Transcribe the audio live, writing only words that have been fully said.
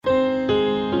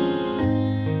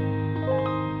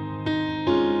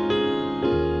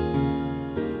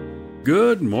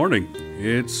Good morning.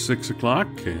 It's 6 o'clock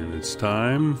and it's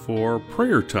time for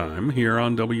prayer time here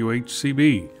on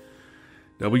WHCB.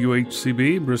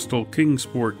 WHCB, Bristol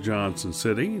Kingsport, Johnson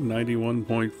City,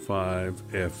 91.5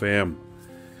 FM.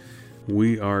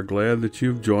 We are glad that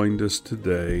you've joined us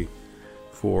today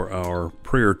for our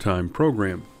prayer time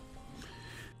program.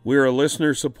 We're a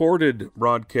listener-supported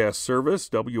broadcast service.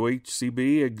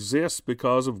 WHCB exists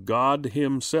because of God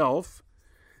Himself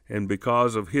and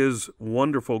because of His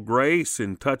wonderful grace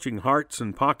in touching hearts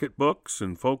and pocketbooks,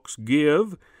 and folks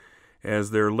give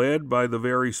as they're led by the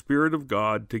very Spirit of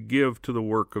God to give to the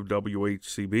work of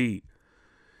WHCB.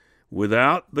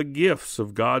 Without the gifts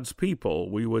of God's people,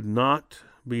 we would not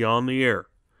be on the air,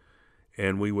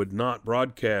 and we would not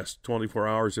broadcast 24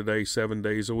 hours a day, 7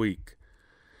 days a week.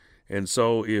 And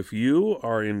so if you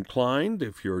are inclined,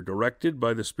 if you're directed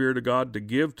by the Spirit of God to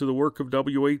give to the work of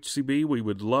WHCB, we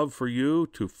would love for you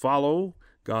to follow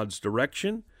God's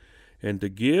direction and to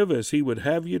give as He would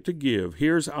have you to give.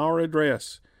 Here's our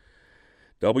address: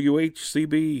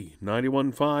 WHCB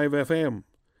 91.5 FM,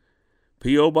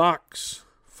 P.O. Box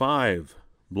 5,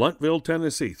 Blunteville,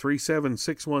 Tennessee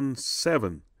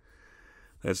 37617.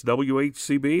 That's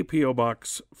WHCB, P.O.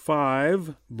 Box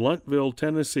 5, Blunteville,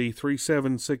 Tennessee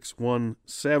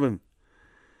 37617.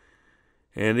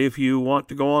 And if you want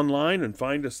to go online and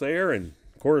find us there and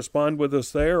correspond with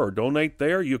us there or donate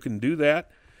there, you can do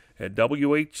that at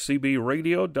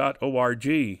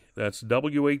WHCBradio.org. That's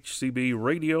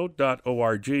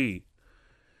WHCBradio.org.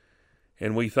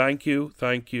 And we thank you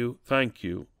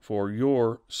for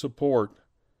your support.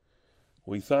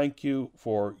 We thank you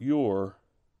for your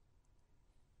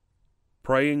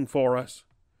praying for us,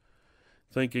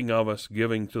 thinking of us,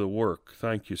 giving to the work.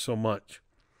 Thank you so much.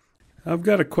 I've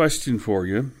got a question for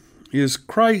you. Is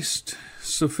Christ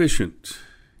sufficient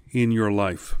in your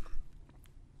life?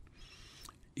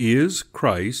 Is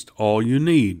Christ all you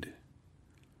need?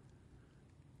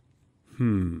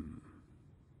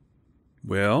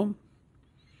 Well,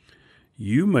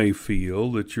 you may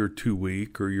feel that you're too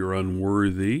weak or you're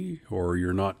unworthy or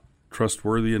you're not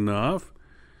trustworthy enough.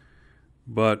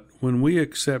 But when we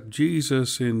accept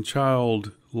Jesus in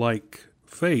childlike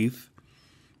faith,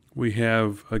 we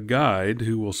have a guide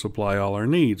who will supply all our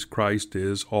needs. Christ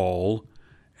is all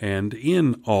and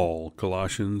in all,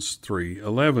 Colossians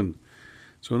 3:11.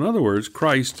 So in other words,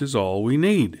 Christ is all we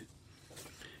need.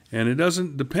 And it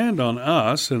doesn't depend on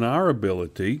us and our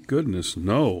ability. Goodness,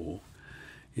 no.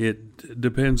 It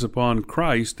depends upon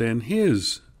Christ and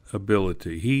His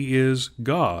ability. He is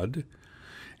God,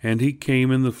 and He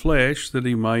came in the flesh that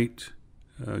He might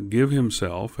give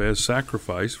Himself as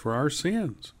sacrifice for our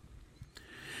sins.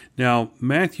 Now,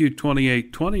 Matthew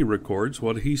 28:20 records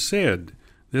what He said.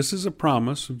 This is a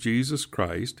promise of Jesus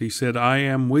Christ. He said, "I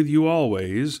am with you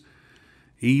always,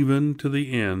 even to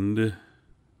the end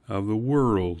of the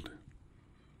world."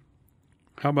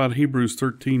 How about Hebrews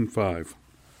 13:5?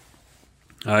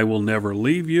 "I will never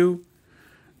leave you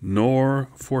nor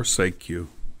forsake you."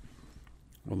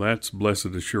 Well, that's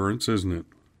blessed assurance, isn't it?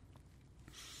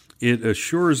 It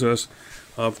assures us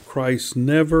of Christ's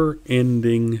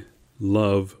never-ending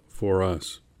love for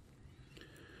us.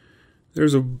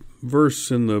 There's a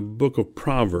verse in the book of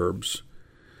Proverbs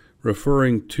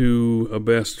referring to a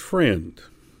best friend,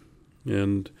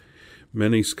 and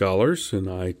many scholars, and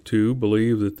I too,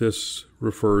 believe that this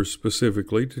refers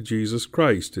specifically to Jesus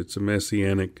Christ. It's a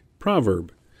messianic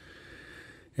proverb.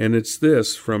 And it's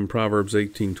this from Proverbs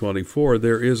 18:24,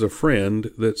 "There is a friend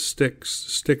that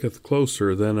sticketh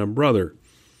closer than a brother."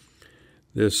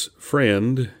 This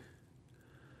friend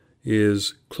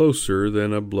is closer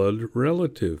than a blood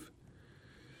relative.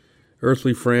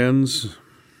 Earthly friends,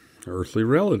 earthly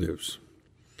relatives.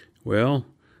 Well,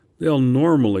 they'll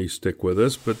normally stick with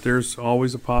us, but there's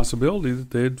always a possibility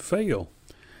that they'd fail.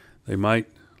 They might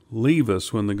leave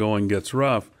us when the going gets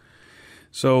rough.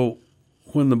 So,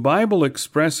 when the Bible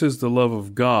expresses the love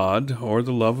of God or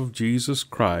the love of Jesus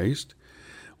Christ,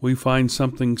 we find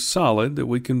something solid that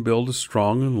we can build a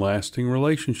strong and lasting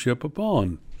relationship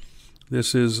upon.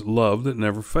 This is love that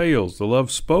never fails. The love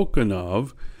spoken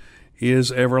of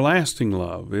is everlasting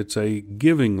love. It's a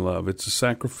giving love. It's a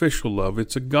sacrificial love.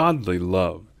 It's a godly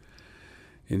love.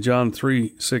 In John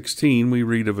 3:16, we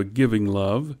read of a giving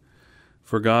love.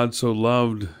 "For God so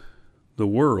loved the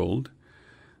world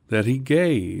that He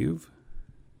gave."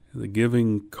 The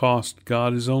giving cost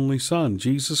God His only Son,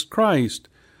 Jesus Christ,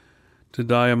 to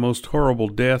die a most horrible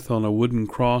death on a wooden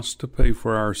cross to pay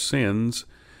for our sins,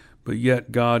 but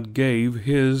yet God gave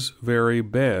His very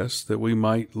best that we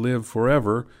might live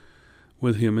forever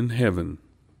with Him in heaven.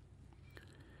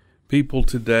 People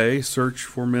today search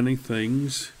for many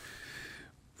things,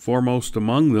 Foremost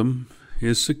among them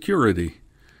is security.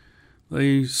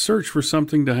 They search for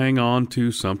something to hang on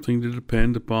to, something to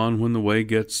depend upon when the way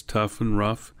gets tough and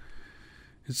rough.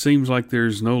 It seems like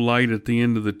there's no light at the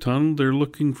end of the tunnel. They're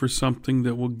looking for something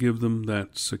that will give them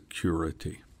that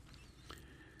security.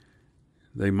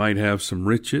 They might have some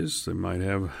riches, they might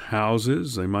have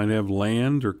houses, they might have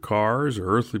land or cars or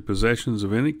earthly possessions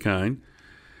of any kind.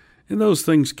 And those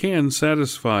things can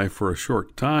satisfy for a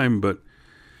short time, but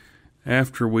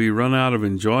after we run out of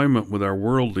enjoyment with our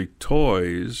worldly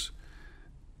toys,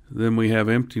 then we have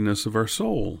emptiness of our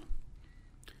soul.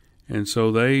 And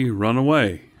so they run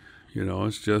away.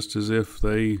 It's just as if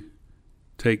they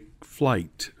take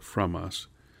flight from us.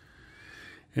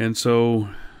 And so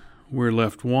we're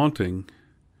left wanting.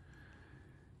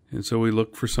 And so we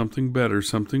look for something better,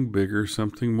 something bigger,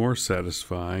 something more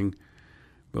satisfying,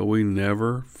 but we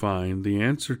never find the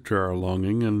answer to our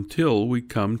longing until we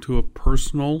come to a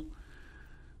personal,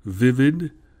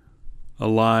 vivid,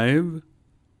 alive,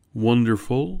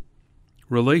 wonderful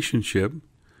relationship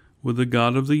with the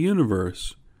God of the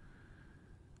universe,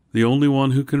 the only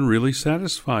one who can really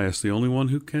satisfy us, the only one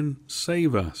who can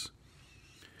save us.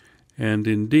 And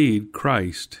indeed,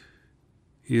 Christ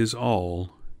is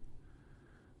all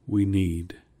we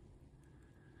need.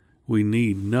 We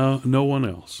need no one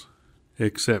else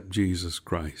except Jesus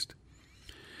Christ.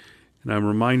 And I'm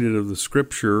reminded of the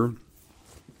scripture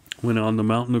when on the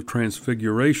mountain of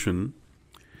transfiguration,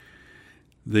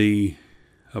 the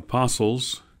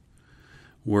apostles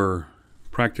were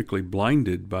practically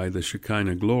blinded by the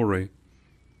Shekinah glory.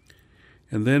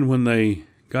 And then when they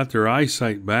got their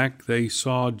eyesight back, they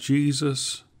saw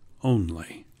Jesus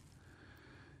only.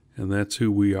 And that's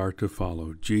who we are to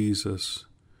follow, Jesus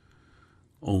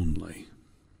only.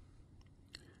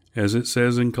 As it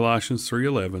says in Colossians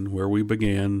 3:11, where we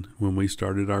began when we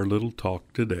started our little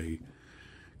talk today,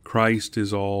 Christ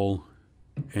is all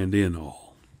and in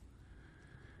all.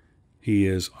 He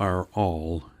is our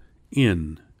all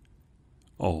in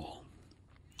all.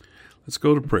 Let's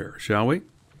go to prayer, shall we?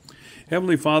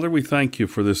 Heavenly Father, we thank you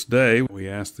for this day. We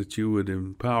ask that you would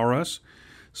empower us,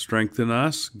 strengthen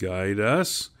us, guide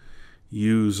us,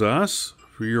 use us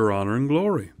for your honor and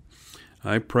glory.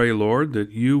 I pray, Lord,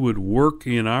 that you would work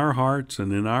in our hearts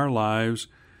and in our lives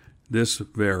this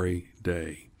very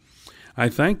day. I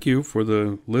thank you for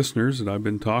the listeners that I've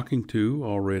been talking to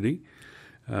already,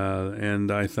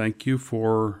 and I thank you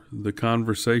for the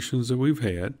conversations that we've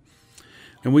had.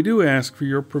 And we do ask for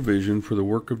your provision for the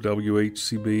work of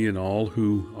WHCB and all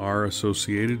who are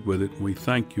associated with it. We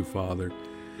thank you, Father,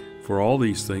 for all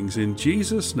these things. In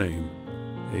Jesus' name,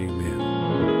 amen.